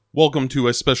Welcome to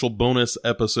a special bonus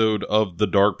episode of The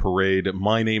Dark Parade.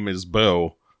 My name is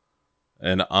Bo,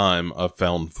 and I'm a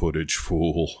found footage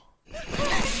fool.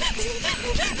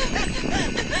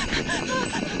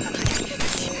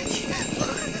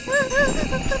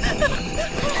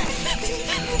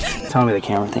 Tell me the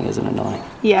camera thing isn't annoying.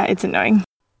 Yeah, it's annoying.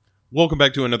 Welcome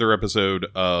back to another episode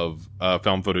of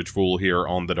Found Footage Fool here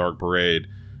on The Dark Parade.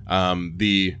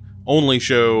 The only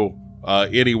show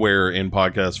anywhere in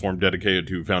podcast form dedicated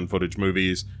to found footage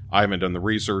movies. I haven't done the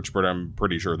research, but I'm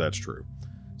pretty sure that's true.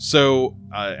 So,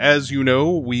 as you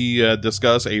know, we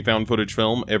discuss a found footage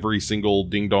film every single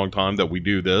ding-dong time that we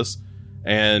do this.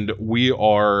 And we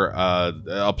are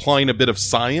applying a bit of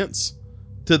science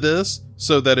to this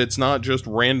so that it's not just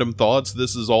random thoughts.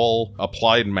 This is all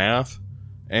applied math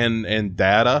and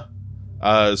data.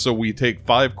 So we take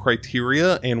 5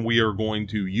 criteria, and we are going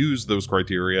to use those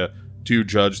criteria to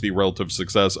judge the relative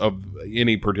success of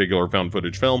any particular found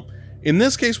footage film. In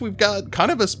this case, we've got kind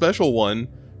of a special one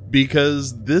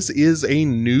because this is a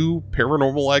new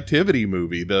Paranormal Activity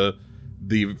movie.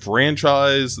 The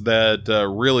franchise that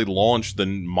really launched the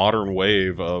modern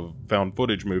wave of found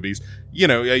footage movies. You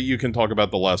know, you can talk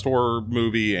about The Last Horror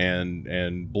Movie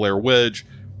and Blair Witch,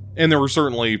 and there were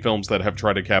certainly films that have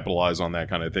tried to capitalize on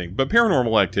that kind of thing. But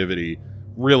Paranormal Activity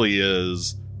really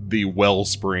is the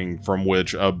wellspring from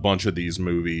which a bunch of these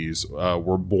movies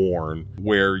were born,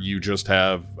 where you just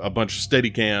have a bunch of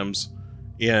Steadicams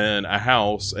in a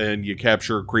house and you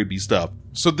capture creepy stuff.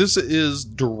 So this is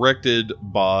directed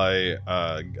by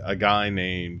a guy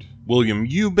named William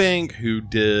Eubank, who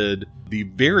did the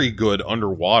very good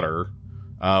Underwater,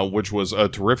 which was a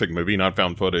terrific movie, not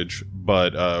found footage,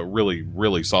 but really,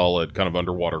 really solid kind of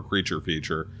underwater creature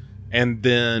feature. And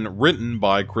then written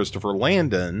by Christopher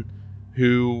Landon,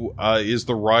 who is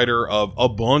the writer of a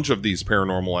bunch of these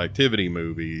Paranormal Activity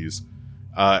movies,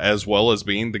 as well as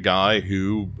being the guy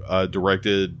who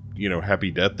directed,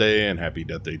 Happy Death Day and Happy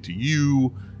Death Day to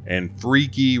You, and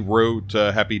Freaky wrote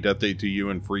Happy Death Day to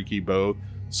You and Freaky both.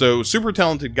 So, super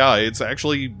talented guy. It's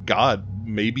actually got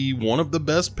maybe one of the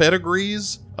best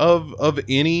pedigrees of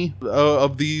any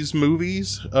of these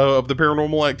movies, of the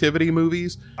Paranormal Activity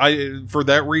movies. For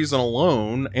that reason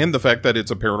alone, and the fact that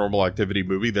it's a Paranormal Activity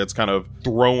movie that's kind of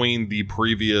throwing the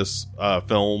previous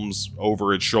films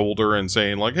over its shoulder and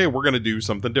saying, like, hey, we're going to do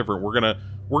something different. We're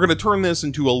going to turn this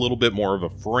into a little bit more of a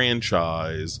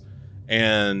franchise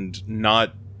and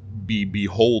not be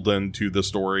beholden to the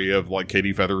story of like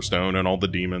Katie Featherstone and all the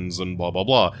demons and blah blah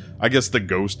blah. I guess the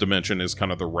ghost dimension is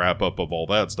kind of the wrap up of all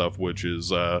that stuff, which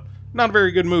is not a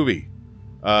very good movie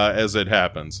as it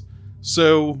happens.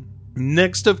 So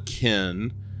next of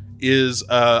kin is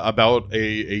about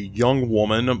a young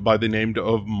woman by the name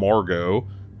of Margot,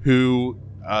 who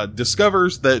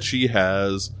discovers that she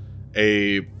has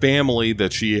a family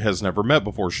that she has never met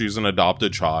before. She's an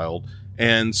adopted child.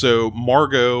 And so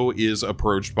Margot is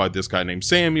approached by this guy named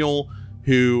Samuel,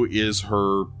 who is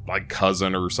her like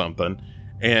cousin or something,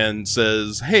 and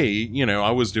says, hey,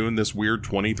 I was doing this weird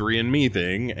 23andMe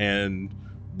thing and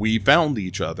we found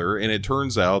each other. And it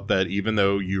turns out that even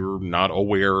though you're not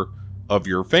aware of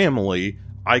your family,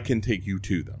 I can take you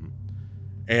to them.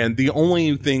 And the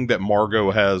only thing that Margot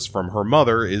has from her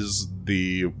mother is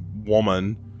the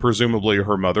woman, presumably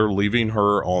her mother, leaving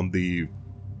her on the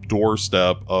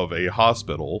doorstep of a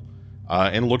hospital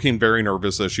and looking very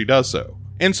nervous as she does so.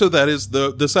 And so that is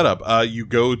the setup. You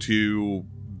go to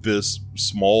this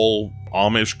small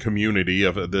Amish community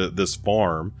of this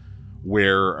farm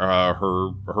where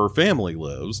her family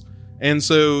lives. And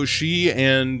so she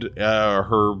and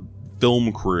her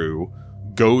film crew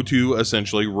go to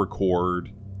essentially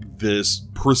record this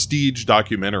prestige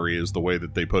documentary, is the way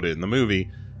that they put it in the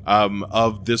movie,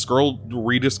 of this girl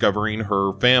rediscovering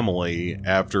her family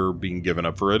after being given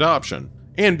up for adoption.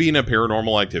 And being a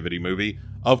Paranormal Activity movie,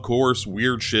 of course,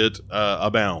 weird shit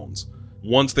abounds.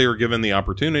 Once they are given the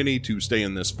opportunity to stay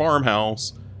in this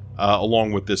farmhouse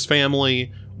along with this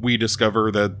family, we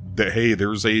discover that hey,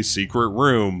 there's a secret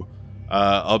room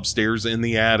upstairs in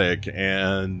the attic,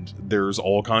 and there's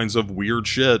all kinds of weird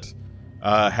shit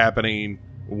happening,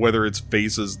 whether it's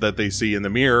faces that they see in the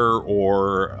mirror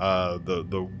or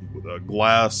the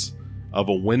glass of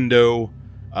a window,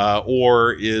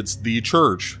 or it's the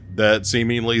church that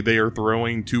seemingly they are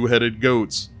throwing 2-headed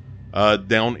goats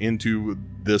down into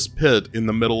this pit in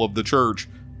the middle of the church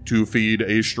to feed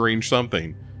a strange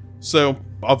something. So,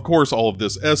 of course, all of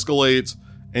this escalates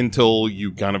until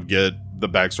you kind of get the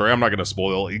backstory. I'm not going to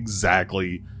spoil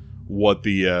exactly what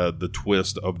the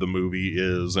twist of the movie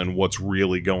is and what's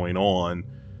really going on.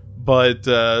 But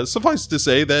suffice to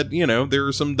say that,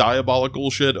 there's some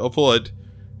diabolical shit afoot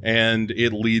and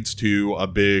it leads to a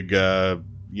big,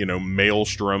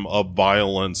 maelstrom of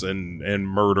violence and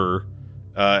murder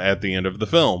at the end of the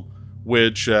film,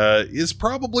 which is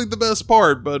probably the best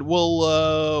part, but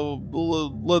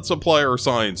let's apply our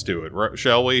science to it, right,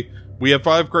 shall we? We have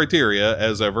 5 criteria,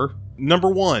 as ever. Number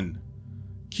 1,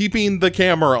 keeping the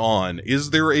camera on. Is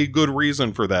there a good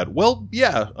reason for that? Well,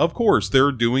 yeah, of course.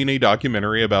 They're doing a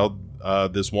documentary about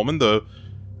this woman,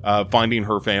 finding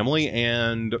her family,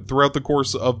 and throughout the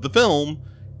course of the film,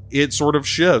 it sort of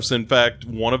shifts. In fact,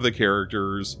 one of the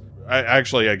characters,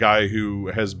 actually a guy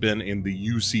who has been in the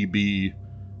UCB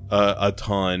a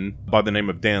ton, by the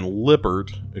name of Dan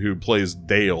Lippert, who plays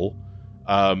Dale,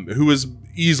 who is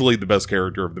easily the best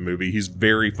character of the movie. He's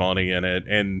very funny in it,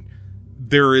 and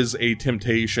there is a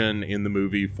temptation in the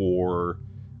movie for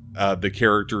the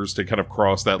characters to kind of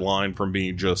cross that line from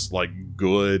being just like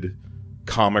good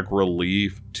comic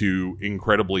relief to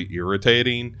incredibly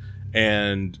irritating,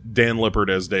 and Dan Lippert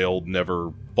as Dale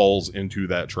never falls into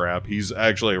that trap. He's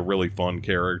actually a really fun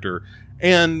character.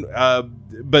 And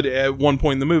but at one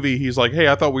point in the movie, he's like, hey,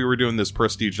 I thought we were doing this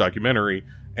prestige documentary,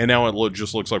 and now it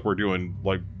just looks like we're doing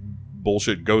like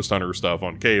bullshit ghost hunter stuff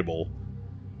on cable.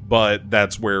 But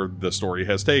that's where the story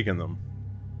has taken them.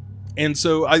 And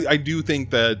so I do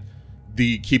think that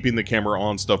the keeping the camera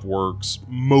on stuff works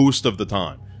most of the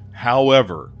time.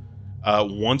 However,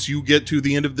 once you get to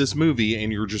the end of this movie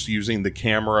and you're just using the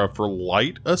camera for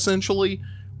light, essentially,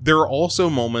 there are also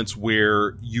moments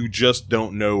where you just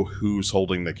don't know who's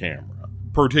holding the camera.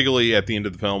 Particularly at the end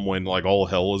of the film when like all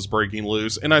hell is breaking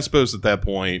loose. And I suppose at that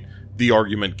point, the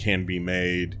argument can be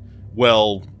made,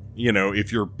 well,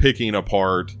 if you're picking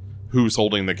apart who's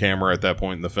holding the camera at that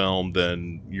point in the film,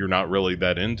 then you're not really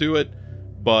that into it.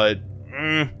 But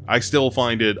I still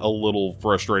find it a little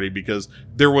frustrating because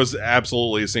there was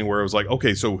absolutely a scene where I was like,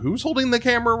 okay, so who's holding the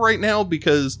camera right now?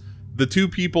 Because the two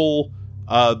people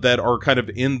that are kind of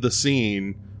in the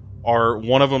scene are,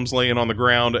 one of them's laying on the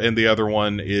ground and the other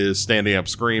one is standing up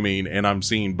screaming, and I'm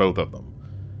seeing both of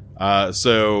them.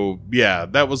 So yeah,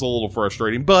 that was a little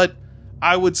frustrating, but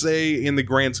I would say in the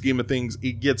grand scheme of things,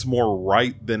 it gets more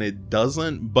right than it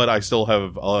doesn't, but I still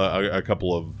have a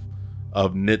couple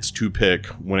of nits to pick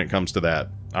when it comes to that.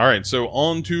 All right, so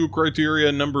on to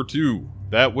criteria number 2.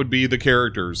 That would be the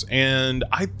characters. And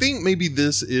I think maybe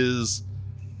this is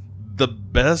the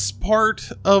best part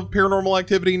of Paranormal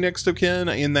Activity Next of Kin,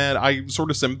 in that I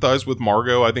sort of sympathize with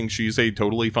Margot. I think she's a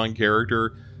totally fine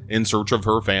character in search of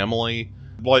her family.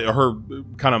 Like her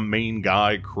kind of main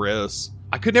guy, Chris.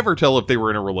 I could never tell if they were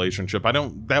in a relationship.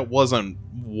 That wasn't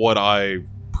what I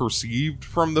perceived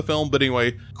from the film, but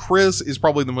anyway, Chris is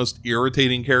probably the most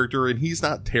irritating character, and he's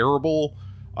not terrible.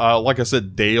 Like I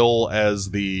said, Dale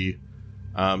as the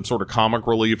sort of comic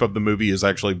relief of the movie is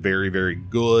actually very, very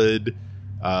good.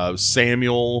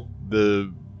 Samuel,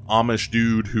 the Amish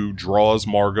dude who draws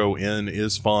Margot in,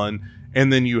 is fun.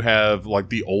 And then you have like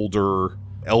the older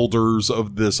elders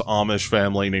of this Amish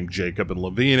family named Jacob and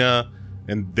Lavina,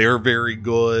 and they're very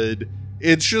good.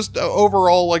 It's just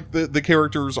overall, like, the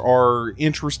characters are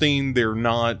interesting. They're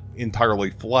not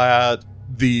entirely flat.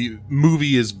 The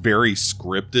movie is very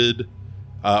scripted,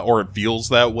 or it feels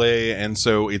that way, and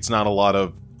so it's not a lot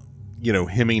of,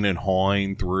 hemming and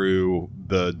hawing through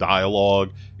the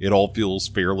dialogue. It all feels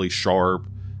fairly sharp.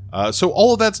 So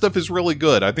all of that stuff is really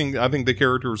good. I think the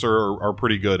characters are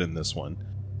pretty good in this one.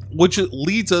 Which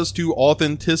leads us to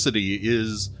authenticity.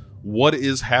 Is what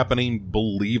is happening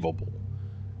believable?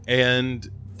 And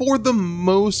for the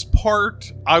most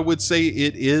part, I would say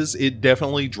it is. It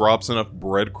definitely drops enough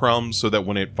breadcrumbs so that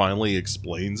when it finally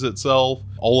explains itself,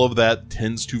 all of that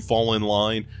tends to fall in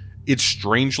line. It's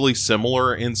strangely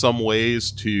similar in some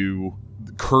ways to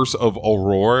Curse of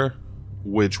Aurora,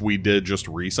 which we did just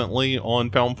recently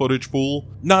on Found Footage Fool.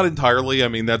 Not entirely. I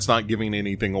mean, that's not giving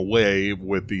anything away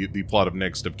with the plot of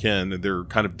Next of Kin. They're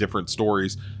kind of different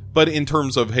stories. But in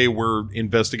terms of, hey, we're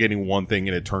investigating one thing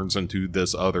and it turns into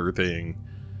this other thing,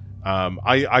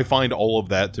 I find all of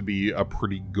that to be a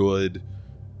pretty good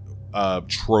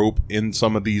trope in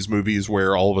some of these movies,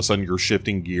 where all of a sudden you're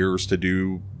shifting gears to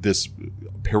do this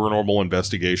paranormal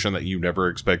investigation that you never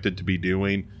expected to be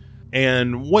doing.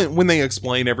 And when they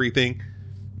explain everything,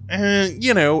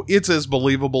 it's as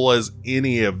believable as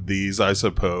any of these, I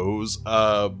suppose.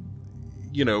 Outside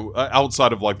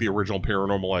of like the original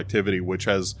Paranormal Activity, which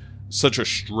has such a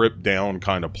stripped down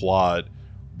kind of plot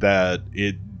that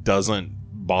it doesn't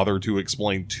bother to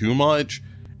explain too much.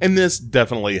 And this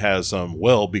definitely has some,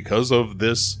 well, because of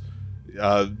this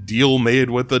deal made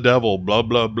with the devil, blah,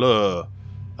 blah, blah.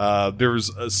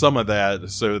 There's some of that,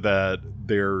 so that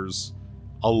there's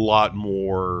a lot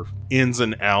more ins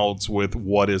and outs with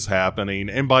what is happening.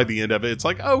 And by the end of it, it's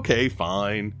like, okay,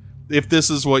 fine. If this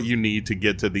is what you need to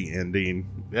get to the ending,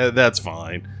 that's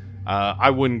fine. I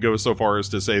wouldn't go so far as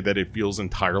to say that it feels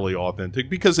entirely authentic,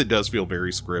 because it does feel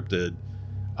very scripted.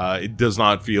 It does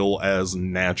not feel as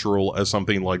natural as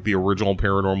something like the original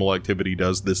Paranormal Activity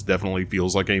does. This definitely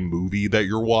feels like a movie that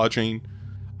you're watching.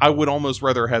 I would almost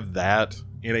rather have that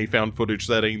in a found footage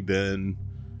setting than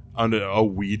a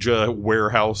Ouija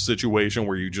warehouse situation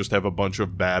where you just have a bunch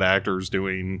of bad actors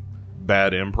doing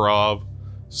bad improv.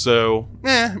 So,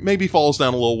 maybe falls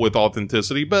down a little with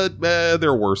authenticity, but there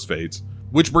are worse fates.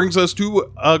 Which brings us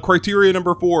to criteria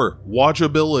number 4,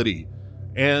 watchability.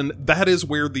 And that is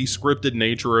where the scripted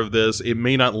nature of this, it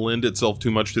may not lend itself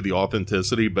too much to the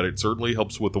authenticity, but it certainly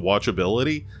helps with the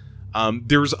watchability.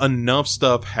 There's enough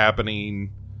stuff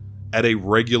happening at a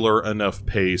regular enough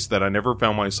pace that I never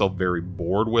found myself very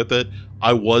bored with it.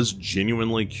 I was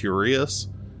genuinely curious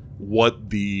what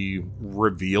the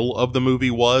reveal of the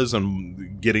movie was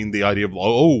and getting the idea of,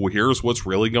 oh, here's what's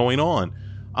really going on.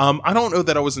 I don't know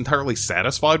that I was entirely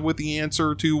satisfied with the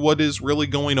answer to what is really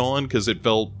going on, because it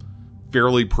felt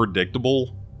fairly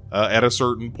predictable at a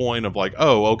certain point of like,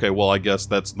 oh, okay, well, I guess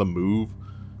that's the move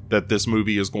that this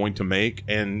movie is going to make,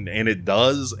 and it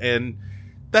does, and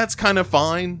that's kind of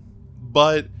fine.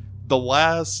 But the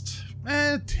last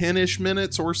 10-ish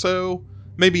minutes or so,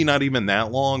 maybe not even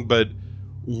that long, but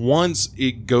once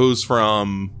it goes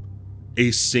from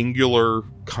a singular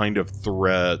kind of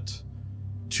threat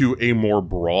to a more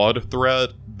broad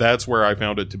threat, that's where I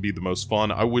found it to be the most fun.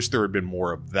 I wish there had been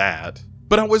more of that.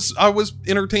 But I was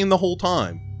entertained the whole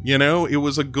time. You know, it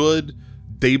was a good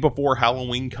day before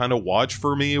Halloween kind of watch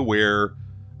for me, where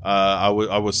I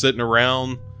was sitting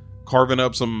around carving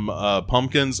up some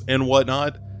pumpkins and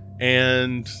whatnot,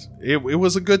 and it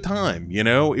was a good time. You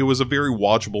know, it was a very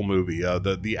watchable movie.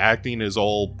 The acting is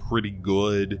all pretty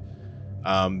good.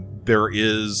 There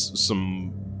is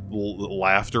some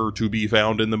laughter to be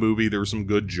found in the movie. There's some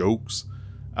good jokes.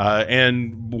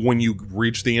 And when you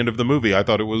reach the end of the movie, I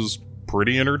thought it was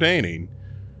pretty entertaining.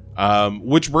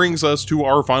 Which brings us to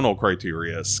our final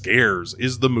criteria. Scares.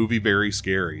 Is the movie very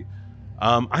scary?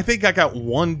 I think I got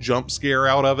one jump scare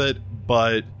out of it,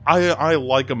 but I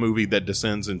like a movie that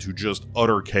descends into just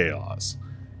utter chaos.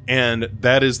 And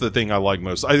that is the thing I like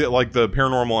most. I like the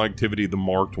Paranormal Activity, the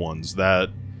marked ones, that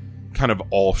kind of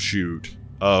offshoot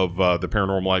of the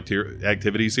Paranormal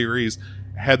Activity series,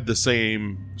 had the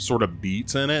same sort of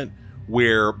beats in it,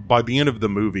 where by the end of the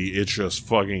movie, it's just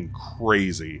fucking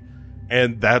crazy.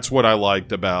 And that's what I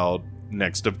liked about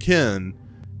Next of Kin,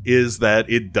 is that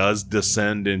it does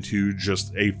descend into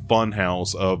just a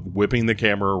funhouse of whipping the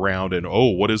camera around and, oh,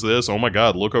 what is this? Oh my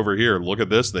god, look over here, look at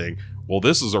this thing. Well,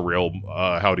 this is a real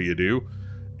how do you do?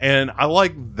 And I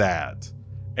like that.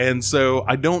 And so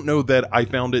I don't know that I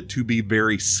found it to be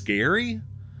very scary.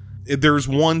 There's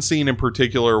one scene in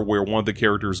particular where one of the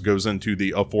characters goes into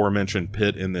the aforementioned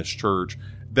pit in this church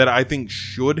that I think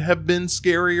should have been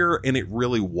scarier, and it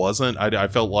really wasn't. I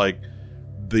felt like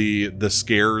the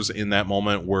scares in that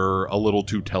moment were a little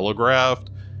too telegraphed.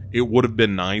 It would have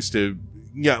been nice to,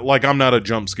 like, I'm not a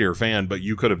jump scare fan, but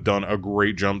you could have done a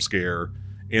great jump scare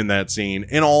in that scene,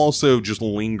 and also just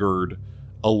lingered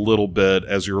a little bit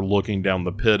as you're looking down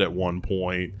the pit at one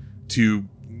point to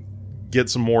get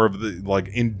some more of the, like,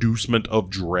 inducement of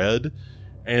dread.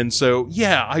 And so,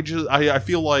 yeah, I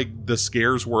feel like the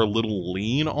scares were a little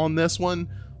lean on this one,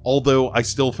 although I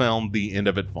still found the end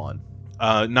of it fun.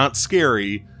 Not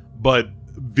scary, but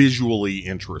visually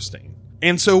interesting.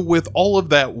 And so with all of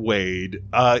that weighed,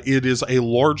 it is a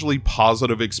largely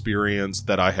positive experience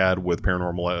that I had with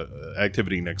Paranormal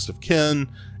Activity Next of Kin.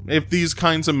 If these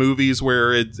kinds of movies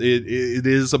where it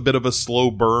is a bit of a slow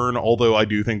burn, although I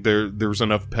do think there's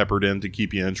enough peppered in to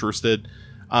keep you interested,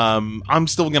 I'm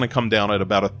still going to come down at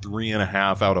about a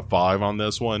 3.5 out of 5 on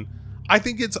this one. I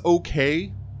think it's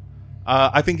okay.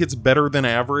 I think it's better than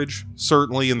average.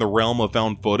 Certainly in the realm of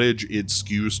found footage, it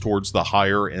skews towards the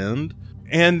higher end.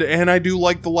 And I do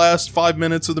like the last 5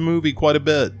 minutes of the movie quite a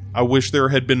bit. I wish there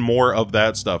had been more of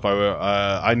that stuff.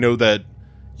 I know that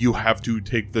you have to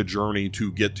take the journey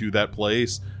to get to that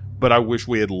place, but I wish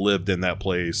we had lived in that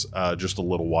place just a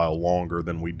little while longer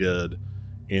than we did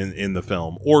in the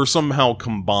film. Or somehow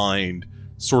combined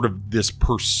sort of this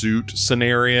pursuit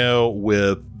scenario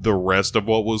with the rest of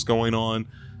what was going on.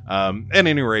 At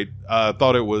any rate, I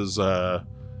thought it was a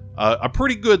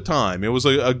pretty good time. It was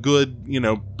a good,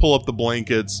 pull up the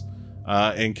blankets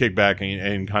and kick back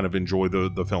and kind of enjoy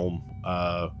the film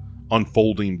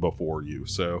unfolding before you.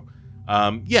 So,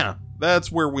 yeah,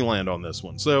 that's where we land on this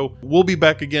one. So we'll be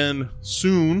back again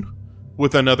soon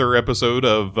with another episode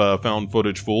of Found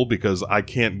Footage Fool, because I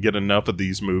can't get enough of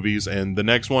these movies, and the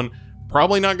next one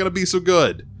probably not going to be so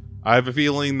good. I have a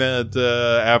feeling that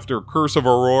after Curse of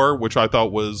Aurora, which I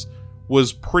thought was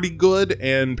pretty good,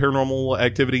 and Paranormal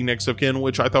Activity Next of Kin,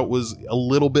 which I thought was a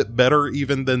little bit better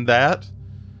even than that,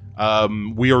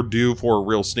 we are due for a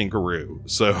real stinkeroo.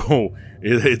 So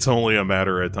it's only a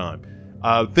matter of time.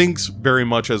 Thanks very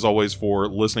much, as always, for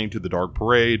listening to The Dark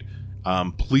Parade.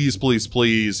 Please, please,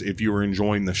 please, if you are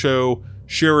enjoying the show,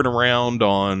 share it around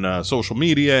on social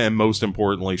media, and most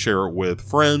importantly, share it with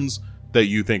friends that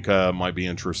you think might be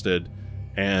interested.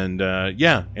 And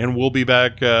and we'll be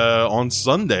back on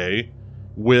Sunday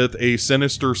with a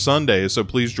Sinister Sunday. So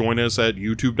please join us at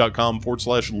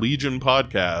youtube.com/Legion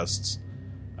Podcasts,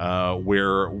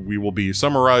 where we will be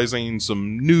summarizing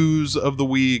some news of the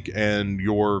week and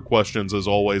your questions, as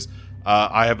always.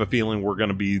 I have a feeling we're going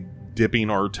to be dipping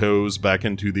our toes back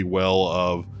into the well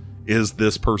of, is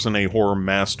this person a horror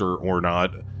master or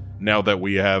not, now that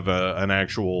we have an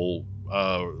actual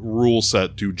rule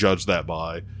set to judge that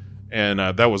by. And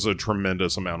that was a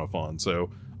tremendous amount of fun. So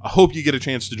I hope you get a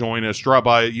chance to join us. Drop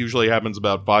by. It usually happens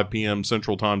about 5 p.m.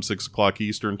 Central Time, 6 o'clock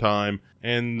Eastern Time.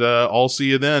 And I'll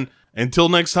see you then. Until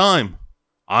next time,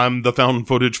 I'm the Found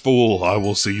Footage Fool. I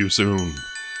will see you soon.